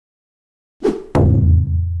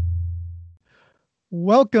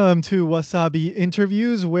Welcome to Wasabi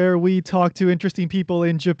Interviews, where we talk to interesting people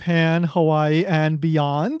in Japan, Hawaii, and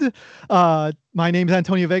beyond. My name is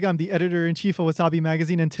Antonio Vega. I'm the editor-in-chief of Wasabi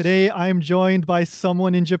Magazine, and today I'm joined by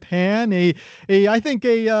someone in Japan, I think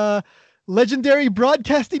a legendary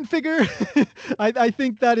broadcasting figure. I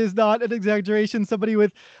think that is not an exaggeration. Somebody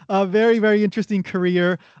with a very, very interesting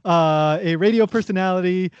career, a radio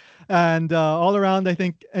personality, and all around, I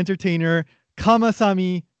think, entertainer,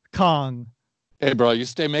 Kamasami Kong. Hey, bro, you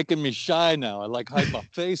stay making me shy now. I like hide my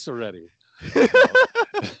face already. No.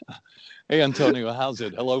 Hey, Antonio, how's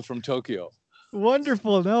it? Hello from Tokyo.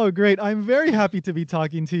 Wonderful. No, great. I'm very happy to be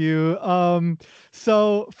talking to you.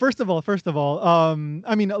 So first of all,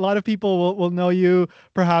 I mean, a lot of people will know you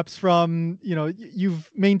perhaps from, you've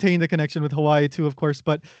maintained a connection with Hawaii too, of course,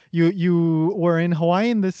 but you were in Hawaii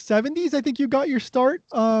in the 70s. I think you got your start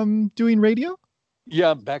doing radio.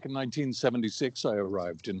 Yeah, back in 1976, I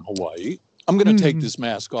arrived in Hawaii. I'm going to take this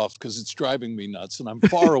mask off because it's driving me nuts, and I'm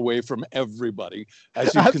far away from everybody.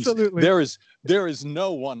 As you Absolutely. can see, there is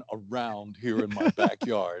no one around here in my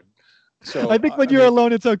backyard. So I think when you're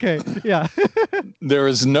alone, it's okay. Yeah. There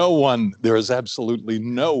is no one. There is absolutely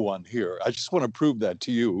no one here. I just want to prove that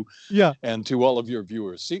to you, Yeah, and to all of your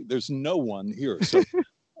viewers. See, there's no one here, so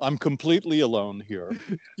I'm completely alone here.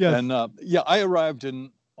 yes. And I arrived in,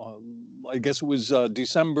 I guess it was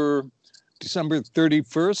December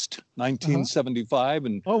 31st, 1975,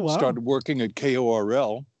 and started working at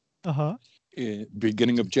KORL.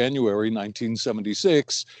 Beginning of January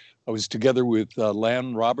 1976. I was together with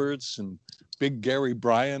Lan Roberts and Big Gary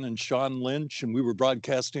Bryan and Sean Lynch, and we were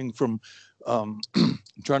broadcasting from, I'm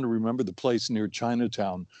trying to remember the place near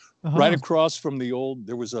Chinatown, right across from the old,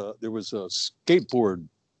 there was a skateboard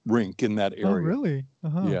rink in that area. Oh, really?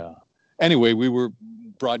 Yeah. Anyway, we were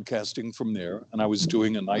broadcasting from there, and I was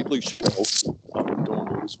doing a nightly show. Don't want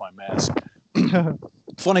to lose my mask.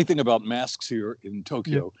 Funny thing about masks here in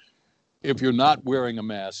Tokyo, if you're not wearing a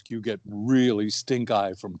mask, you get really stink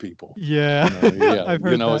eye from people. Yeah. I've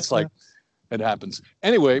heard that. It's like, it happens.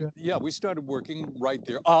 Anyway, we started working right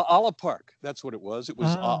there. Ala Park, that's what it was. It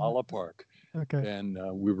was Ala Park. Okay. And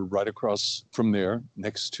we were right across from there,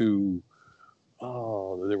 next to,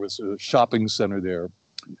 there was a shopping center there.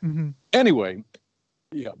 Anyway,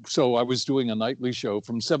 so I was doing a nightly show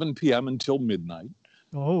from 7 p.m. until midnight.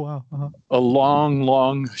 Oh, wow. A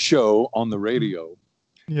long show on the radio.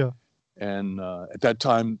 Yeah. And at that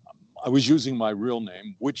time, I was using my real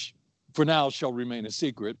name, which for now shall remain a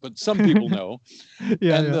secret, but some people know.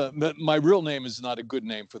 My real name is not a good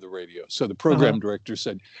name for the radio. So the program director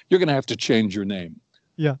said, "You're going to have to change your name."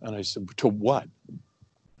 Yeah. And I said, "To what?"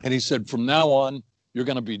 And he said, "From now on, you're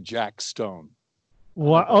going to be Jack Stone."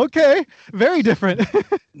 Wow. Okay. Very different.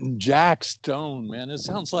 Jack Stone, man. It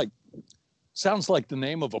sounds like the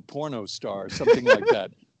name of a porno star, something like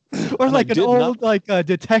that. Or like an old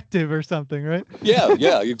detective or something, right?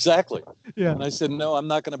 Yeah, exactly. Yeah. And I said, "No, I'm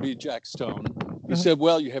not going to be Jack Stone." He said,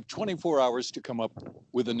 "Well, you have 24 hours to come up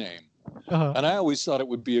with a name." And I always thought it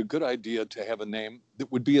would be a good idea to have a name that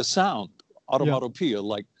would be a sound, automatopoeia,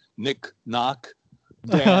 like Nick, knock,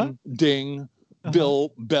 Dan, ding,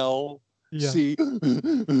 Bill, bell, see,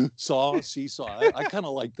 saw, seesaw. I kind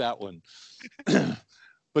of like that one.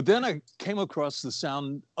 But then I came across the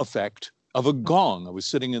sound effect of a gong. I was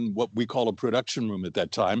sitting in what we call a production room at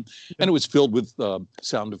that time, and it was filled with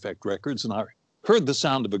sound effect records. And I heard the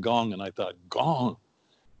sound of a gong, and I thought,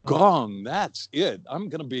 gong, that's it.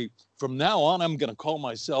 From now on, I'm going to call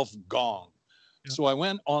myself Gong. Yeah. So I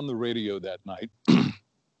went on the radio that night.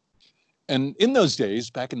 And in those days,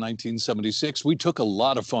 back in 1976, we took a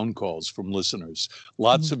lot of phone calls from listeners.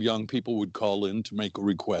 Lots of young people would call in to make a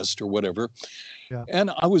request or whatever. Yeah.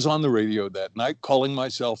 And I was on the radio that night calling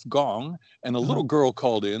myself Gong, and a little girl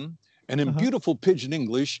called in, and in beautiful pidgin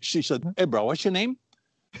English, she said, "Hey, bro, what's your name?"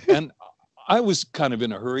 And I was kind of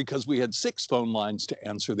in a hurry because we had 6 phone lines to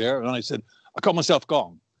answer there. And I said, "I call myself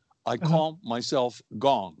Gong. I call myself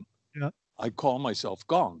Gong. Yeah. I call myself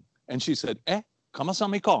Gong." And she said,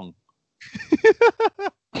 Kamasami Kong.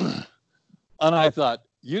 And I thought,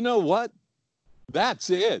 you know what?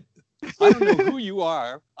 That's it. I don't know who you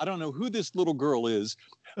are. I don't know who this little girl is.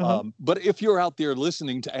 But if you're out there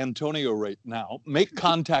listening to Antonio right now, make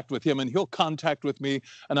contact with him, and he'll contact with me,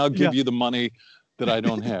 and I'll give you the money that I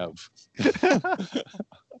don't have.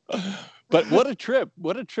 But what a trip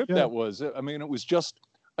that was. I mean, it was just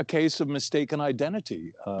a case of mistaken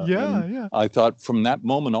identity. I thought from that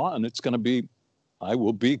moment on, I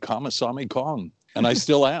will be Kamasami Kong, and I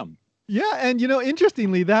still am. Yeah, and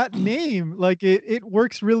interestingly, that name, like it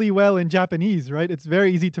works really well in Japanese, right? It's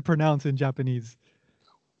very easy to pronounce in Japanese.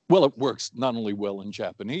 Well, it works not only well in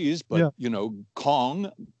Japanese, but, Yeah. you know,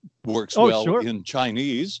 Kong works Oh, well sure. in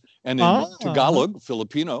Chinese and in Uh-huh. Tagalog,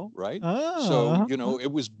 Filipino, right? So, Uh-huh. you know,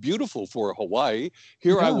 it was beautiful for Hawaii.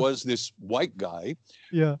 Here I Yeah. was, this white guy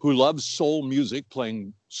Yeah. who loves soul music,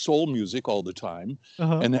 playing soul music all the time,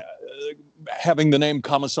 Uh-huh. and having the name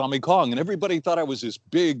Kamasami Kong. And everybody thought I was this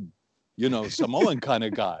big, you know, Samoan kind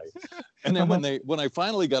of guy. And then Uh-huh. when I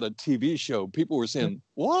finally got a TV show, people were Yeah. saying,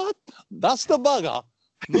 "What? That's the bugger?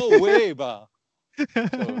 No way, ba."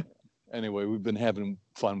 So anyway, we've been having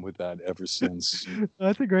fun with that ever since.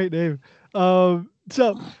 That's a great name.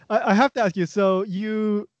 So I have to ask you. So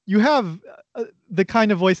you have the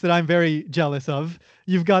kind of voice that I'm very jealous of.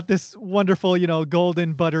 You've got this wonderful,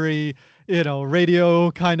 golden buttery,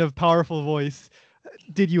 radio kind of powerful voice.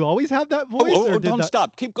 Did you always have that Oh, voice, or did don't that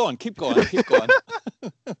stop. Keep going. Keep going. Keep going.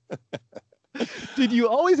 did you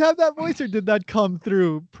always have that voice, or did that come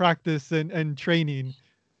through practice and training?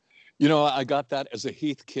 You know, I got that as a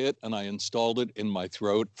Heath kit and I installed it in my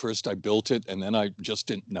throat. First, I built it and then I just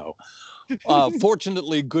didn't know.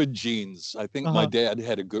 Fortunately, good genes. I think my Uh-huh. dad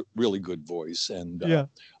had a really good voice, and Yeah.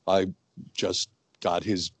 I just got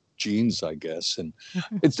his genes, I guess. And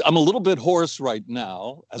I'm a little bit hoarse right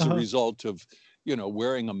now as a Uh-huh. result of, you know,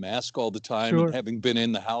 wearing a mask all the time and Sure. having been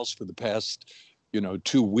in the house for the past, you know,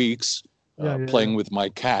 2 weeks Yeah, yeah, playing with my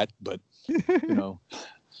cat. But, you know,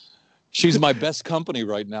 she's my best company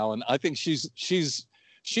right now, and I think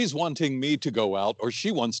she's wanting me to go out, or she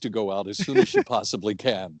wants to go out as soon as she possibly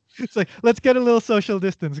can. It's like, let's get a little social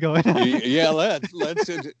distance going. Yeah, let's.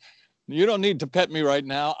 You don't need to pet me right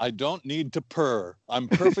now. I don't need to purr. I'm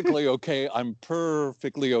perfectly okay. I'm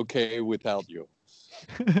perfectly okay without you.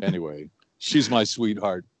 Anyway, she's my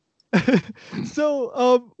sweetheart.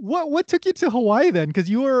 So, what took you to Hawaii then? Because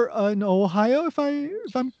you were in Ohio, if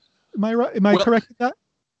I'm, am I right? Am I Well, correct with that?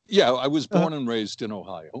 yeah, I was Uh, born and raised in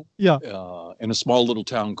Ohio, yeah. in a small little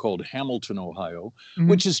town called Hamilton, Ohio, Hmm.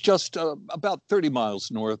 which is just about 30 miles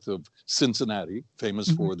north of Cincinnati, famous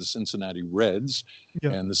Hmm. for the Cincinnati Reds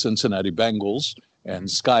Yeah. and the Cincinnati Bengals and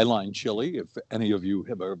Skyline Chili, if any of you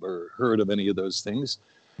have ever heard of any of those things.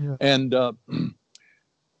 Yeah. And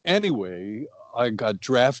anyway, I got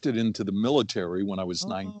drafted into the military when I was Oh.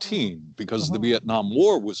 19 because the Uh-huh. Vietnam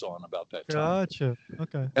War was on about that time. Gotcha.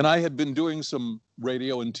 Okay. And I had been doing some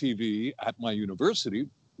radio and TV at my university,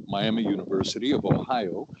 Miami University of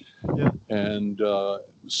Ohio. Yeah. And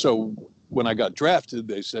so when I got drafted,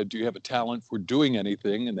 they said, "Do you have a talent for doing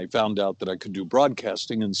anything?" And they found out that I could do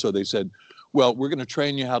broadcasting. And so they said, "Well, we're going to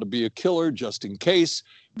train you how to be a killer just in case.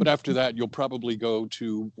 But after that, you'll probably go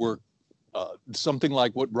to work something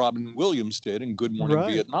like what Robin Williams did in Good Morning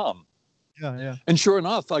Right. Vietnam." Yeah. Yeah. And sure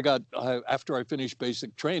enough, after I finished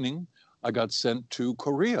basic training, I got sent to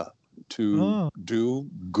Korea to Oh. do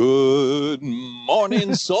Good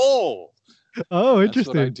Morning Seoul. Oh, That's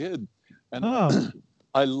what I interesting. did. And Oh.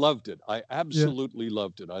 I loved it. I Yeah. absolutely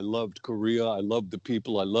loved it. I loved Korea. I loved the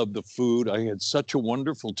people. I loved the food. I had such a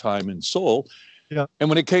wonderful time in Seoul. Yeah. And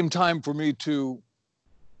when it came time for me to,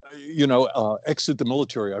 you know, exit the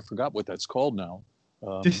military, I forgot what that's called now.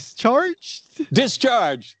 Discharged.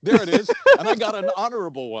 Discharge. There it is. And I got an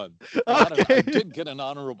honorable one. I Okay. did get an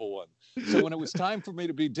honorable one. So when it was time for me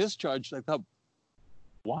to be discharged, I thought,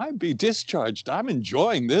 why be discharged? I'm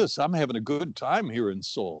enjoying this. I'm having a good time here in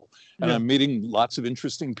Seoul. And Yeah. I'm meeting lots of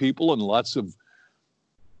interesting people and lots of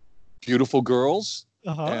beautiful girls.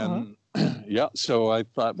 Uh-huh. And yeah, so I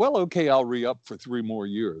thought, well, okay, I'll re-up for 3 more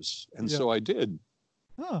years. And Yeah. so I did.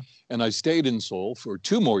 Oh. And I stayed in Seoul for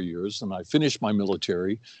 2 more years, and I finished my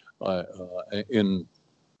military in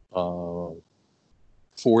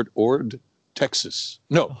Fort Ord, Texas.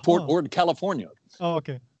 No, Uh-huh. Fort Ord, California. Oh,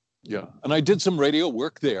 okay. Yeah, and I did some radio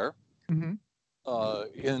work there Hmm.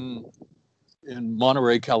 in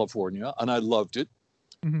Monterey, California, and I loved it.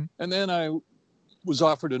 Hmm. And then I was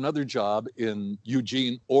offered another job in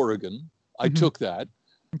Eugene, Oregon. I Mhm. took that.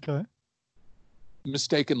 Okay.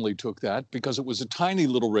 Mistakenly took that because it was a tiny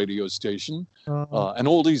little radio station, Uh, an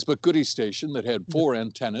oldies but goodies station that had 4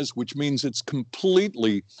 antennas, which means it's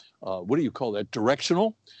completely, what do you call that?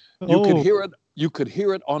 Directional. You could oh. hear it. You could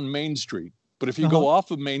hear it on Main Street, but if you Uh-huh. go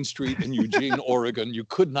off of Main Street in Eugene, Oregon, you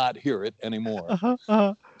could not hear it anymore. Uh-huh.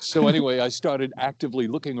 Uh-huh. So anyway, I started actively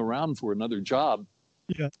looking around for another job,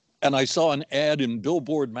 Yeah. and I saw an ad in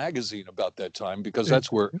Billboard magazine about that time because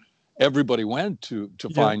that's where everybody went to Yeah.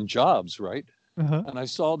 find jobs, right? Uh-huh. And I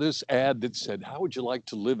saw this ad that said, "How would you like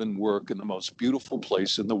to live and work in the most beautiful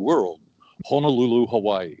place in the world, Honolulu,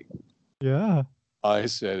 Hawaii?" Yeah. I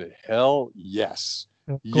said, "Hell yes.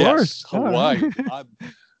 Of Yes, course. Hawaii." Yeah.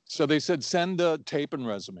 So they said, "Send a tape and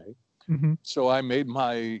resume." Hmm. So I made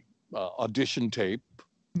my audition tape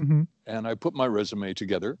Mm-hmm. and I put my resume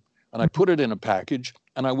together and I put it in a package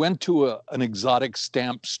and I went to an exotic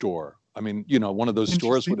stamp store. I mean, one of those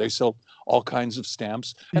stores where Interesting. they sell all kinds of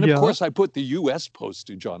stamps. And of Yeah. course, I put the US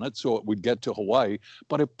postage on it so it would get to Hawaii,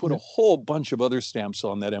 but I put a Yeah. whole bunch of other stamps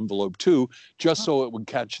on that envelope too, just so it would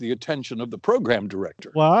catch the attention of the program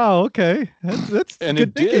director. Wow. Okay. That's And good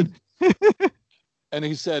it thinking. did. And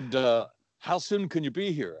he said, how soon can you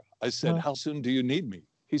be here? I said, Uh, how soon do you need me?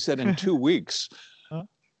 He said, in 2 weeks. uh,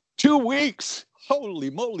 2 weeks. Holy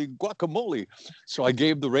moly, guacamole. So I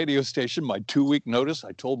gave the radio station my 2 week notice.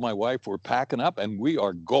 I told my wife we're packing up and we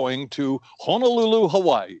are going to Honolulu,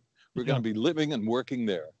 Hawaii. We're going yeah. to be living and working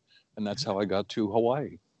there. And that's how I got to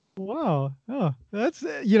Hawaii. Wow. Oh, that's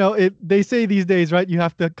they say these days, right? You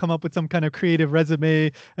have to come up with some kind of creative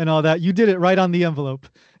resume and all that. You did it right on the envelope.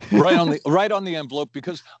 right on the envelope,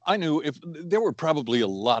 because I knew if there were probably a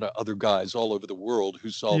lot of other guys all over the world who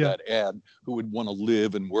saw Yeah. that ad who would want to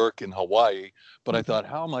live and work in Hawaii. But I thought,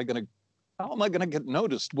 how am I going to get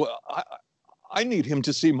noticed? Well, I need him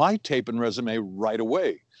to see my tape and resume right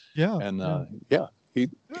away. Yeah. And Yeah.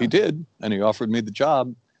 he did, and he offered me the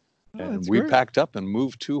job, Oh, and that's we great. packed up and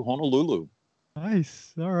moved to Honolulu.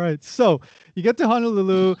 Nice. All right. So you get to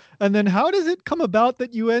Honolulu, and then how does it come about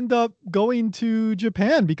that you end up going to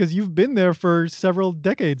Japan? Because you've been there for several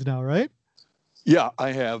decades now, right? Yeah,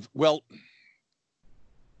 I have. Well,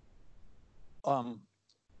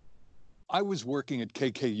 I was working at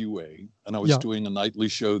KKUA, and I was Yeah. doing a nightly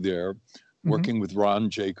show there, working with Ron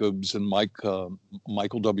Jacobs and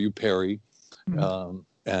Michael W. Perry, and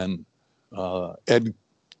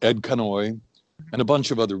Ed Kanoy, and a bunch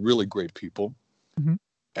of other really great people. Mm-hmm.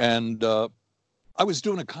 And I was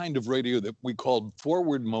doing a kind of radio that we called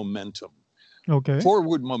forward momentum. Okay.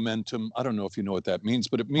 Forward momentum. I don't know if you know what that means,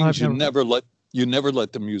 but it means I've never. you never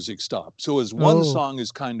let the music stop. So as one Oh. song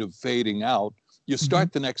is kind of fading out, you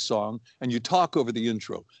start the next song and you talk over the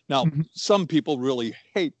intro. Now, some people really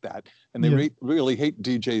hate that, and they really hate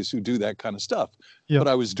DJs who do that kind of stuff. Yeah. But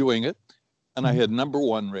I was doing it, and I had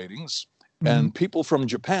 #1 ratings, and people from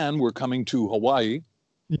Japan were coming to Hawaii.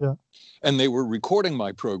 Yeah. And they were recording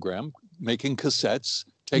my program, making cassettes,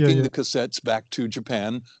 taking the cassettes back to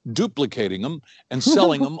Japan, duplicating them, and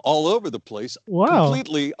selling them all over the place,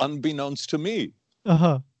 completely unbeknownst to me.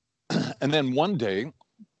 Uh-huh. And then one day,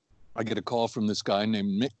 I get a call from this guy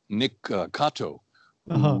named Nick Kato,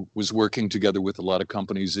 who was working together with a lot of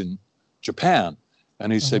companies in Japan.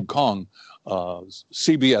 And he said, Kong,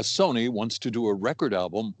 CBS Sony wants to do a record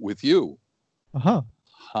album with you. Huh?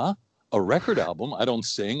 A record album? I don't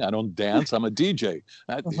sing, I don't dance, I'm a DJ.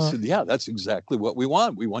 He said, yeah, that's exactly what we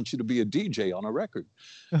want. We want you to be a DJ on a record.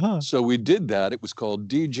 So we did that. It was called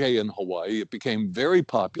DJ in Hawaii. It became very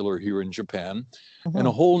popular here in Japan. And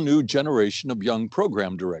a whole new generation of young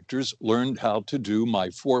program directors learned how to do my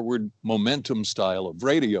forward momentum style of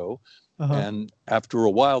radio. And after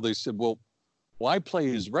a while, they said, well, why play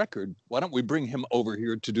his record? Why don't we bring him over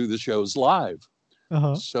here to do the shows live?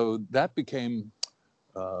 So that became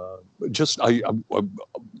just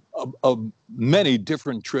many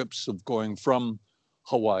different trips of going from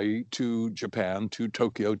Hawaii to Japan to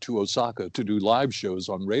Tokyo to Osaka to do live shows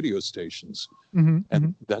on radio stations.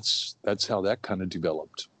 And that's how that kind of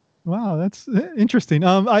developed. Wow, that's interesting.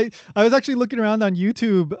 I was actually looking around on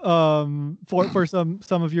YouTube for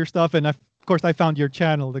some of your stuff, and of course I found your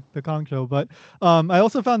channel, the Kong Show. But I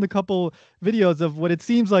also found a couple videos of what it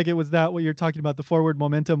seems like it was what you're talking about, the forward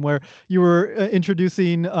momentum, where you were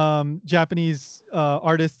introducing Japanese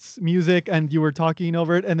artists' music, and you were talking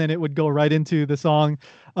over it, and then it would go right into the song.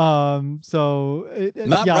 Right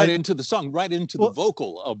into the song, right into the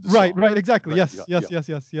vocal of the song. Right, exactly. Right, yes.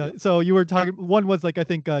 So you were talking, one was like, I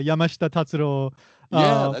think, Yamashita Tatsuro.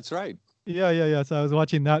 Yeah, that's right. Yeah. So I was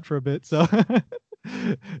watching that for a bit. So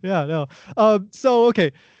yeah, no.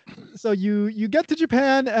 Okay. So you get to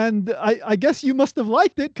Japan, and I guess you must have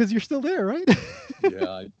liked it because you're still there, right?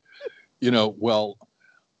 Yeah.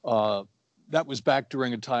 That was back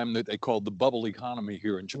during a time that they called the bubble economy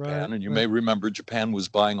here in Japan. And you may remember Japan was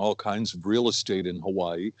buying all kinds of real estate in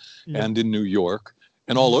Hawaii and in New York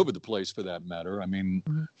and all over the place, for that matter. I mean,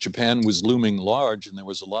 Japan was looming large, and there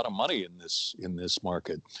was a lot of money in this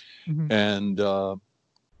market. And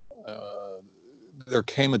there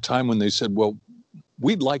came a time when they said, well,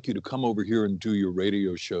 we'd like you to come over here and do your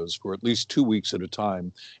radio shows for at least 2 weeks at a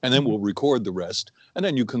time, and then we'll record the rest, and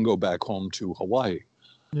then you can go back home to Hawaii.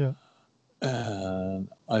 Yeah. And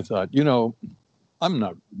I thought, I'm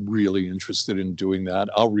not really interested in doing that.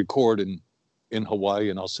 I'll record in Hawaii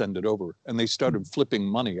and I'll send it over. And they started flipping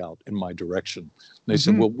money out in my direction. And they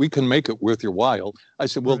said, well, we can make it worth your while. I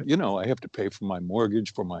said, well, I have to pay for my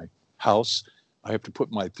mortgage, for my house. I have to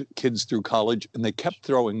put my kids through college. And they kept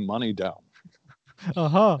throwing money down.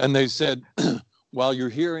 Uh-huh. And they said, while you're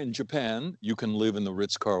here in Japan, you can live in the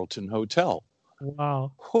Ritz-Carlton Hotel.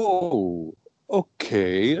 Wow. Oh,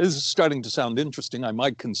 okay. This is starting to sound interesting. I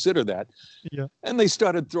might consider that. Yeah. And they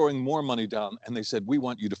started throwing more money down. And they said, we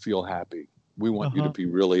want you to feel happy. We want you to be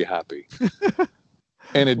really happy.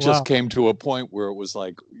 And it just came to a point where it was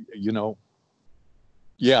like,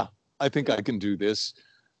 yeah, I think I can do this.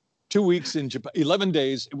 2 weeks in Japan, 11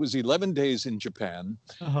 days. It was 11 days in Japan,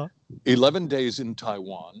 11 days in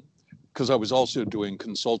Taiwan, because I was also doing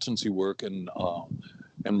consultancy work and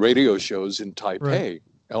radio shows in Taipei,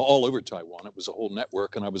 all over Taiwan. It was a whole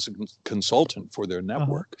network, and I was a consultant for their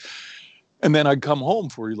network. And then I'd come home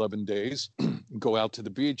for 11 days, go out to the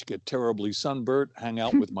beach, get terribly sunburnt, hang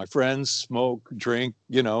out with my friends, smoke, drink,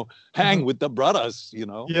 hang with the brothers,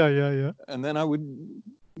 Yeah. And then I would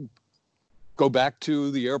go back to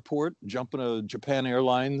the airport, jump in a Japan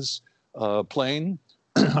Airlines plane.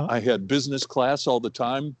 I had business class all the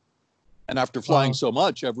time. And after flying so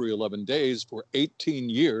much every 11 days for 18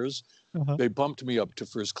 years, they bumped me up to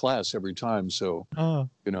first class every time. So,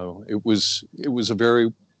 it was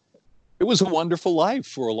a wonderful life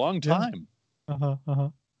for a long time.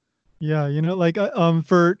 Yeah, like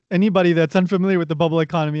for anybody that's unfamiliar with the bubble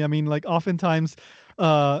economy, I mean, like oftentimes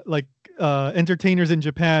entertainers in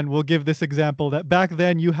Japan will give this example that back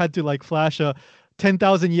then you had to like flash a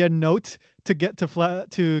 10,000 yen note to get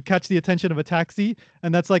to catch the attention of a taxi,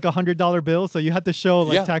 and that's like $100 bill. So you had to show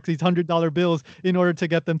like taxis $100 bills in order to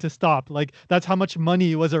get them to stop. Like that's how much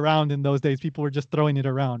money was around in those days. People were just throwing it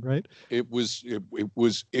around, right? It was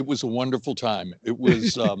a wonderful time. It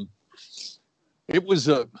was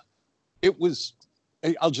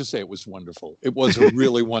I'll just say it was wonderful. It was a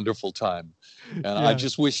really wonderful time, and I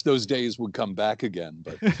just wish those days would come back again.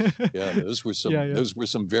 But those were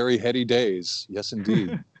some very heady days. Yes,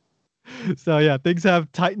 indeed. So things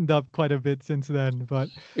have tightened up quite a bit since then, but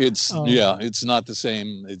it's not the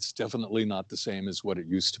same. It's definitely not the same as what it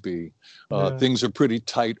used to be. Things are pretty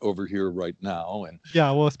tight over here right now, and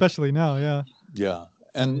well, especially now,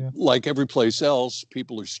 and like every place else,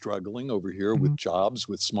 people are struggling over here with jobs,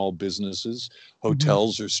 with small businesses.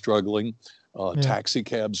 Hotels are struggling. Taxi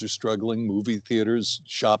cabs are struggling. Movie theaters,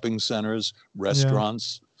 shopping centers,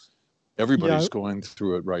 restaurants. Everybody's going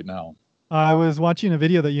through it right now. I was watching a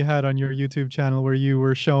video that you had on your YouTube channel where you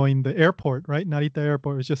were showing the airport, right? Narita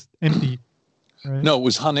Airport was just empty. Right? No, it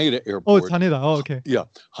was Haneda Airport. Oh, it's Haneda. Oh, okay. Yeah.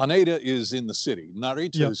 Haneda is in the city.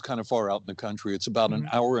 Narita is kind of far out in the country. It's about an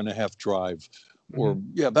hour and a half drive, or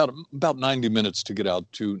about 90 minutes to get out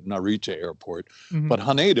to Narita Airport. But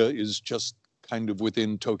Haneda is just kind of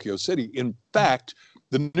within Tokyo City. In fact,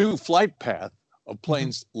 the new flight path of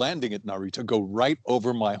planes landing at Narita go right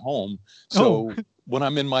over my home. So when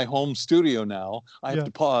I'm in my home studio now, I have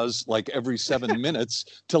to pause like every 7 minutes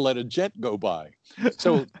to let a jet go by.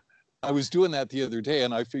 So I was doing that the other day,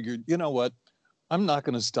 and I figured, you know what? I'm not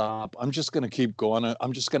going to stop. I'm just going to keep going.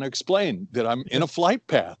 I'm just going to explain that I'm in a flight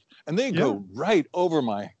path. And they go right over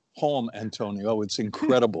my home, Antonio. It's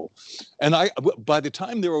incredible. And by the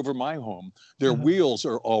time they're over my home, their wheels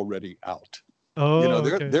are already out. Oh,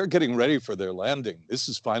 they're getting ready for their landing. This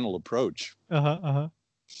is final approach. But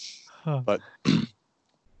well,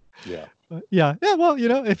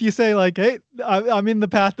 if you say like, hey, I'm in the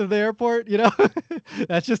path of the airport,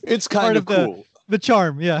 that's just it's kind of cool. The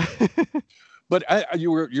charm. But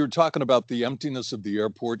you were talking about the emptiness of the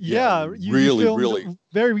airport. You really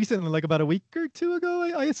very recently, like about a week or two ago,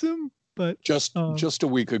 I assume. But just a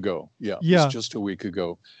week ago. It was just a week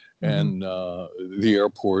ago. And the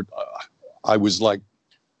airport, I was like,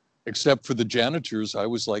 except for the janitors, I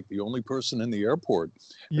was like the only person in the airport.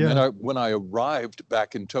 And then when I arrived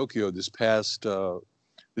back in Tokyo this past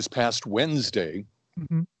Wednesday,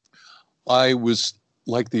 I was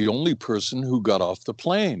like the only person who got off the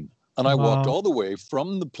plane. And I walked all the way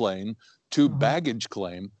from the plane to baggage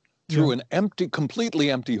claim through completely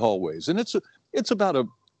empty hallways. And it's about a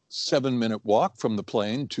 7-minute walk from the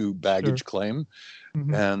plane to baggage claim.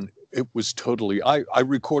 And it was totally, I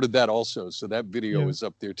recorded that also. So that video is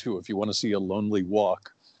up there too. If you want to see a lonely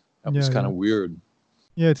walk, that was kind of weird.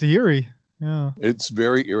 Yeah, it's eerie. Yeah. It's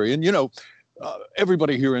very eerie. And,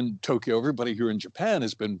 everybody here in Tokyo, everybody here in Japan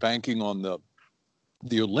has been banking on the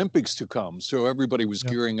Olympics to come. So everybody was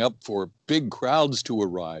gearing up for big crowds to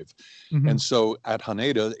arrive. And so at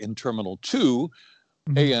Haneda in Terminal 2,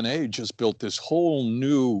 ANA just built this whole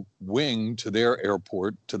new wing to their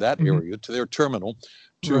airport, to that area, to their terminal,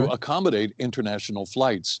 to accommodate international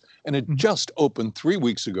flights. And it just opened 3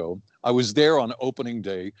 weeks ago. I was there on opening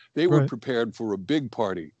day. They were prepared for a big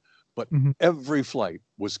party, but every flight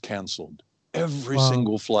was canceled. Every Wow.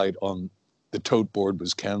 single flight on the tote board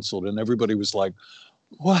was canceled, and everybody was like,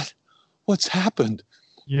 what's happened?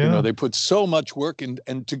 Yeah. They put so much work in,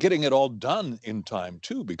 and to getting it all done in time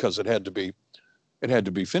too, because it had to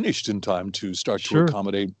be finished in time to start to Sure.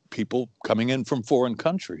 accommodate people coming in from foreign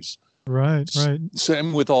countries. Right. Right.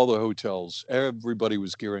 Same with all the hotels. Everybody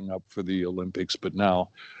was gearing up for the Olympics, but now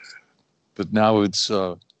it's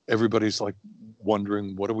everybody's like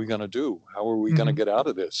wondering, what are we going to do? How are we going to Mhm. get out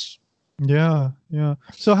of this? Yeah, yeah.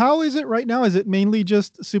 So how is it right now? Is it mainly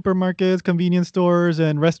just supermarkets, convenience stores,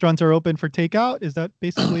 and restaurants are open for takeout? Is that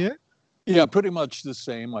basically it? Yeah, pretty much the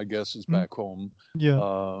same, I guess, as Mhm. back home. Yeah,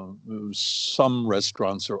 Uh, some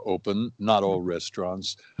restaurants are open, not all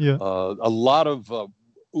restaurants. yeah. A lot of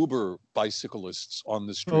Uber bicyclists on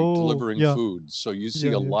the street Oh, delivering yeah, food. So you see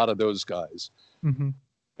yeah, a yeah. lot of those guys. Mm-hmm.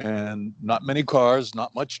 And not many cars,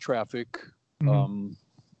 not much traffic, Mm-hmm. um,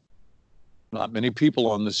 not many people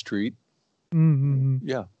on the street. Mm-hmm.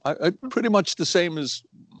 Yeah, I pretty much the same as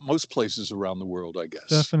most places around the world, I guess.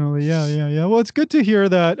 Definitely. Yeah, yeah, yeah. Well, it's good to hear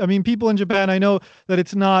that. I mean, people in Japan, I know that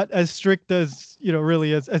it's not as strict as,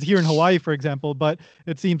 really as here in Hawaii, for example, but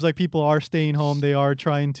it seems like people are staying home. They are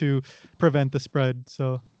trying to prevent the spread.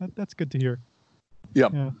 So that's good to hear. Yeah.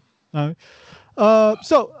 Yeah. Uh,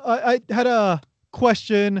 so I had a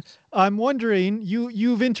question. I'm wondering,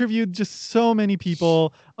 you've interviewed just so many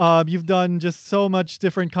people. You've done just so much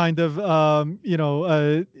different kind of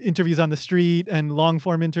interviews on the street and long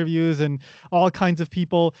form interviews and all kinds of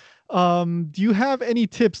people. Do you have any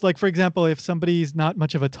tips? Like, for example, if somebody's not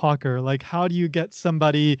much of a talker, like how do you get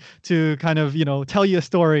somebody to kind of tell you a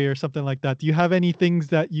story or something like that? Do you have any things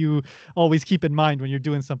that you always keep in mind when you're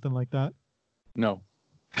doing something like that? No.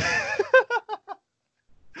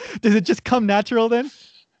 Does it just come natural then?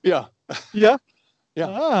 Yeah. Yeah. Yeah.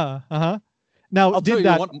 Ah, uh-huh. Now, I'll tell did you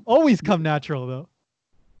that what. always come natural though?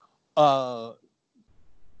 Uh,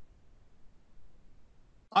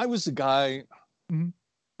 I was the guy. Mhm.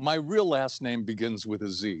 My real last name begins with a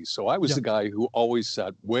Z, so I was Yeah. the guy who always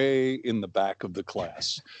sat way in the back of the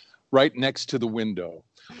class, right next to the window.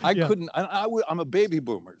 I Yeah. couldn't. I'm a baby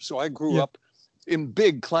boomer, so I grew Yeah. up in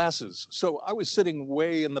big classes. So I was sitting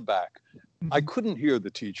way in the back. I Mhm. couldn't hear the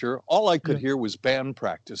teacher. All I could Yeah. hear was band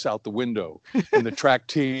practice out the window and the track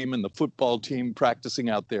team and the football team practicing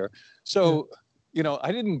out there. Yeah. So,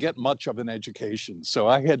 I didn't get much of an education. So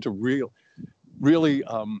I had to really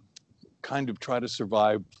kind of try to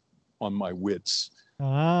survive on my wits.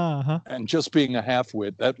 Uh-huh. And just being a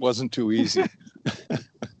half-wit, that wasn't too easy.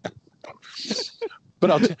 But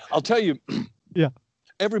I'll tell you, Yeah.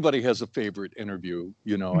 everybody has a favorite interview, I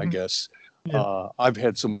Mhm. guess. Yeah. I've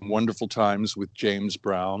had some wonderful times with James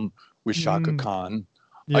Brown, with Shaka Mm. Khan.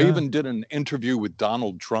 I Yeah. even did an interview with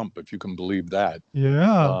Donald Trump, if you can believe that.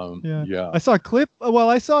 Yeah. Yeah. Yeah. I saw a clip. Well,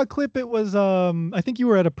 I saw a clip. It was I think you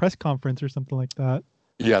were at a press conference or something like that.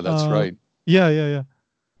 Yeah, that's Uh right. yeah, yeah, yeah.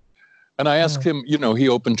 And I asked Yeah. him,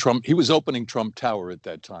 he was opening Trump Tower at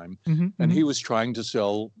that time, Mhm. and Mhm. he was trying to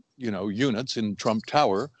sell, units in Trump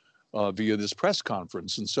Tower via this press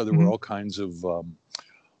conference. And so there were Mhm.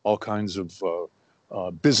 all kinds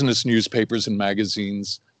of business newspapers and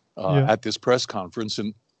magazines Yeah. at this press conference,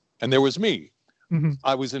 and there was me. Mhm.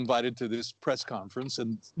 I was invited to this press conference,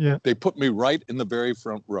 and Yeah. they put me right in the very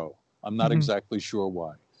front row. I'm not Mhm. exactly sure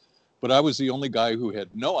why, but I was the only guy who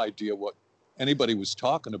had no idea what anybody was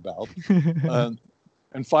talking about. Uh,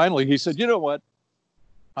 and finally, he said, "You know what?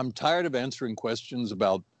 I'm tired of answering questions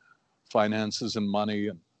about finances and money,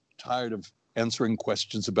 and tired of answering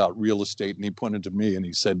questions about real estate." And he pointed to me and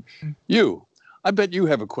he said, I bet you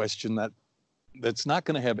have a question that's not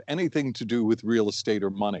going to have anything to do with real estate or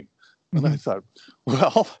money." And I Mhm. thought,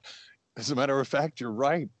 well, as a matter of fact, you're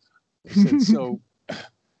right. I said, so,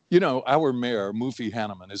 our mayor, Mufi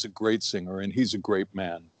Hanneman, is a great singer and he's a great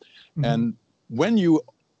man. Mhm. And when you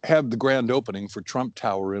have the grand opening for Trump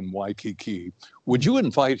Tower in Waikiki, would Mhm. you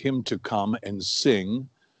invite him to come and sing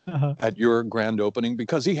Uh-huh. at your grand opening?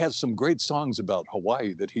 Because he has some great songs about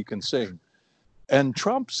Hawaii that he can sing. And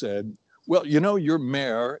Trump said, well, your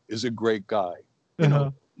mayor is a great guy.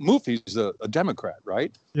 Uh-huh. Mufi's a Democrat,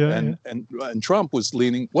 right? Yeah, yeah. And Trump was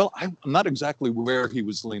leaning, well, I'm not exactly where he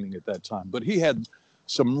was leaning at that time, but he had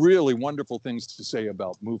some really wonderful things to say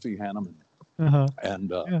about Mufi Hanneman. Uh-huh. And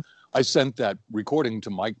Yeah. I sent that recording to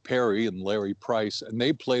Mike Perry and Larry Price, and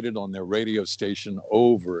they played it on their radio station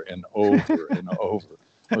over and over and over.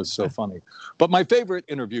 It was so funny. But my favorite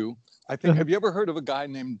interview, I think, Uh-huh. have you ever heard of a guy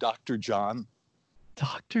named Dr. John?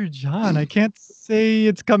 Dr. John. I can't say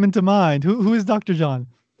it's coming to mind. Who is Dr. John?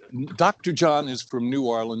 Dr. John is from New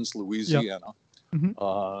Orleans, Yeah. Louisiana. Mhm.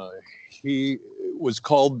 Uh, he was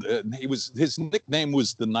called, his nickname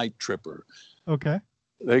was the Night Tripper. Okay.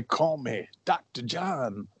 They call me Dr.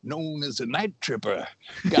 John, known as the Night Tripper.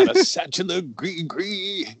 Got a satchel of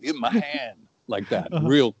gree in my hand. Like that.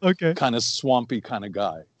 Real kind of swampy kind of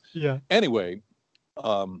guy. Yeah. Anyway,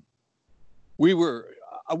 I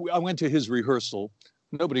went to his rehearsal.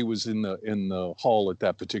 Nobody was in the hall at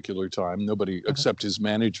that particular time. Nobody except his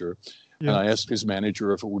manager. Yeah. And I asked his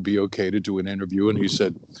manager if it would be okay to do an interview. And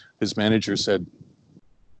his manager said,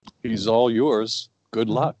 "He's all yours. Good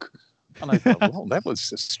luck." And I thought, well, that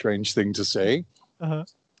was a strange thing to say.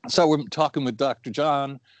 So we're talking with Dr.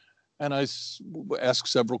 John, and I asked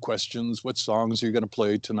several questions. What songs are you going to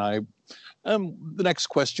play tonight? The next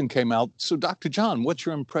question came out. So, Dr. John, what's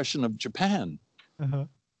your impression of Japan?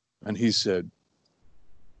 And he said,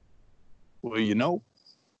 well,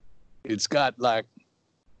 it's got like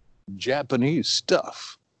Japanese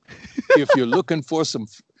stuff. If you're looking for some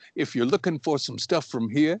stuff from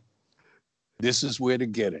here, this is where to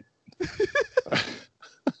get it.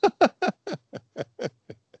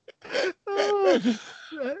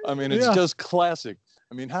 I mean, it's just classic.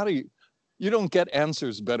 I mean, you don't get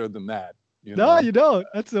answers better than that. No, you don't.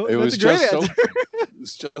 That's a great answer.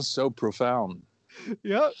 It's just so profound.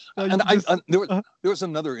 Yeah. And there was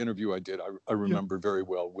another interview I did, I remember very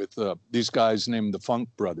well, with these guys named the Funk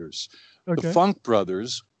Brothers. Okay. The Funk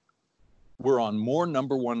Brothers were on more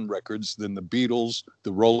 #1 records than the Beatles,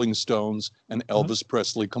 the Rolling Stones, and Elvis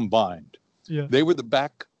Presley combined. Yeah. They were the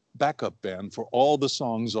backup band for all the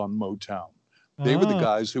songs on Motown. They were the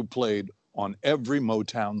guys who played on every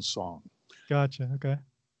Motown song. Gotcha. Okay.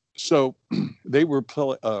 So they were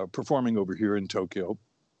performing over here in Tokyo.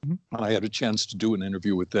 And I had a chance to do an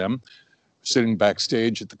interview with them, sitting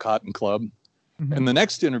backstage at the Cotton Club. And the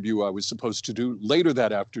next interview I was supposed to do later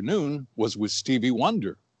that afternoon was with Stevie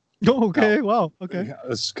Wonder. Oh, okay. Now, wow. Okay.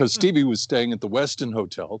 Because Stevie was staying at the Westin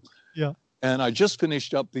Hotel. Yeah. And I just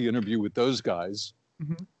finished up the interview with those guys.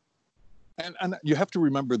 And you have to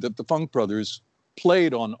remember that the Funk Brothers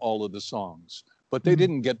played on all of the songs, but they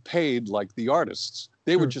didn't get paid like the artists.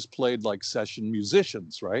 They were just played like session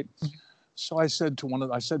musicians, right? So I said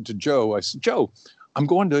to Joe, Joe, I'm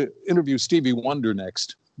going to interview Stevie Wonder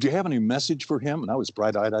next. Do you have any message for him? And I was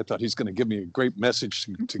bright-eyed. I thought he's going to give me a great message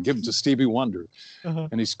to give to Stevie Wonder.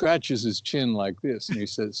 And he scratches his chin like this, and he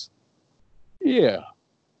says, yeah,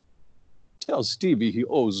 tell Stevie he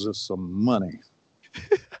owes us some money.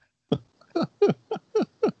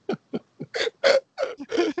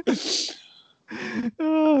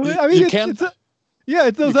 I mean,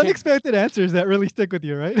 it's those unexpected answers that really stick with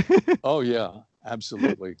you, right? Oh, yeah,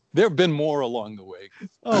 absolutely. There have been more along the way.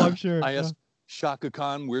 Oh, I'm sure. I asked Shaka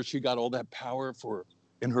Khan where she got all that power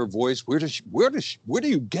in her voice. Where do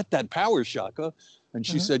you get that power, Shaka? And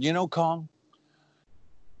she said, Kong,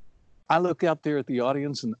 I look out there at the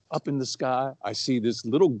audience, and up in the sky, I see this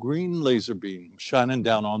little green laser beam shining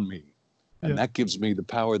down on me. And that gives me the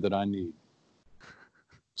power that I need.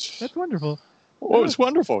 That's wonderful. Oh, it's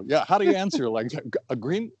wonderful. Yeah. How do you answer? Like a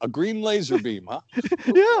green laser beam, huh?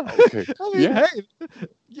 Yeah. Okay. I mean, hey,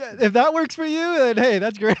 if that works for you, then hey,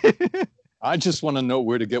 that's great. I just want to know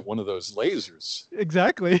where to get one of those lasers.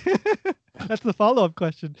 Exactly. That's the follow-up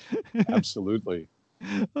question. Absolutely.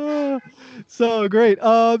 So great.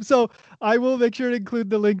 So I will make sure to include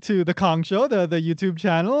the link to the Kong Show, the YouTube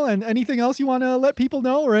channel, and anything else you want to let people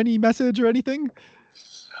know, or any message or anything.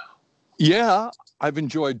 Yeah, I've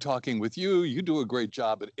enjoyed talking with you. You do a great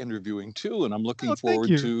job at interviewing too, and I'm looking forward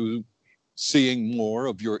to seeing more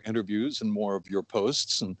of your interviews and more of your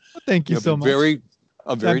posts. And thank you so much.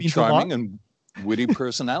 A very charming and witty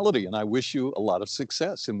personality, and I wish you a lot of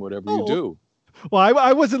success in whatever you do. Well,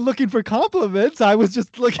 I wasn't looking for compliments. I was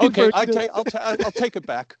just looking for. Okay, I'll take it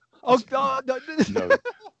back.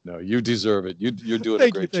 No, you deserve it. You're doing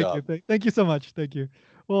a great job. Thank you so much. Thank you.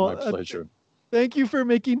 Well, my pleasure. Thank you for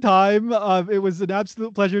making time. It was an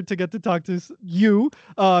absolute pleasure to get to talk to you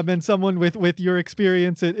and someone with your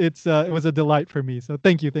experience. It was a delight for me. So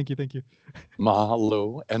thank you.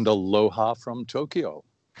 Mahalo and aloha from Tokyo.